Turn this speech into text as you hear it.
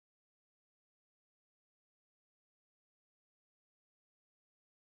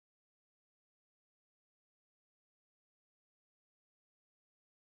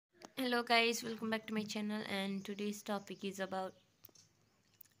Hello guys, welcome back to my channel, and today's topic is about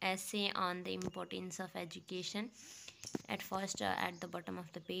essay on the importance of education. At first, at the bottom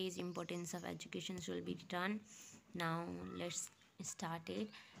of the page, importance of education will be written. Now let's start it.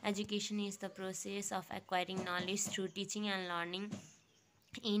 Education is the process of acquiring knowledge through teaching and learning.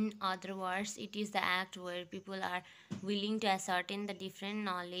 In other words, it is the act where people are willing to ascertain the different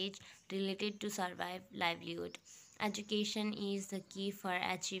knowledge related to survive livelihood. Education is the key for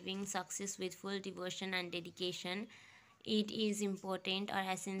achieving success with full devotion and dedication. It is important or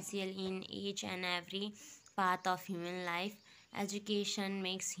essential in each and every path of human life. Education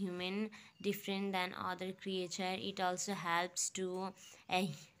makes human different than other creature. It also helps to uh,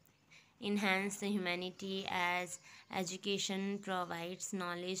 enhance the humanity as education provides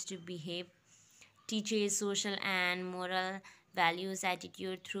knowledge to behave, teaches social and moral values,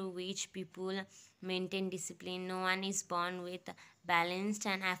 attitude through which people maintain discipline. No one is born with balanced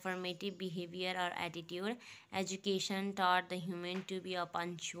and affirmative behavior or attitude. Education taught the human to be a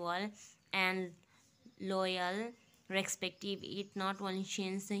punctual and loyal, respective. It not only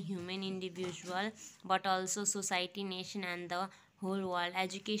changes the human individual but also society, nation, and the whole world.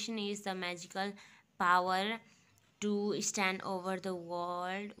 Education is the magical power to stand over the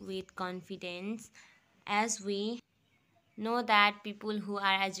world with confidence. As we know that people who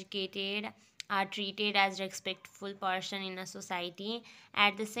are educated are treated as respectful person in a society,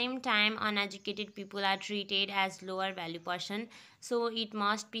 at the same time uneducated people are treated as lower value person. So it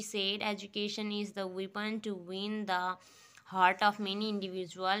must be said, education is the weapon to win the heart of many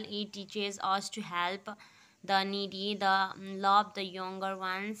individual. It teaches us to help the needy, the love the younger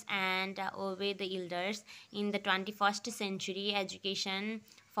ones, and obey the elders. In the 21st century, education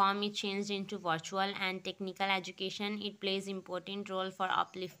form is changed into virtual and technical education. It plays important role for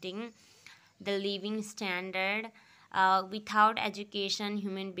uplifting the living standard. Without education,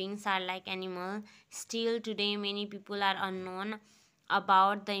 human beings are like animals. Still today, many people are unknown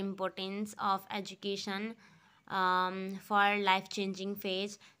about the importance of education for life-changing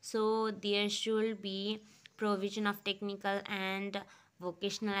phase. So there should be provision of technical and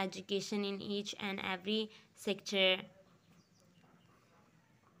vocational education in each and every sector.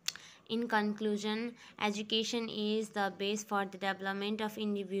 In conclusion, education is the base for the development of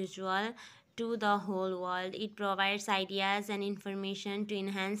individual to the whole world. It provides ideas and information to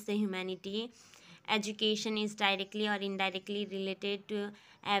enhance the humanity. Education is directly or indirectly related to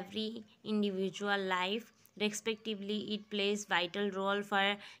every individual life. Respectively, it plays vital role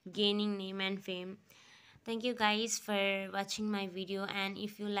for gaining name and fame. Thank you guys for watching my video, and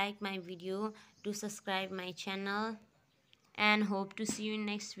if you like my video, do subscribe my channel, and hope to see you in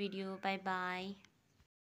next video. Bye bye.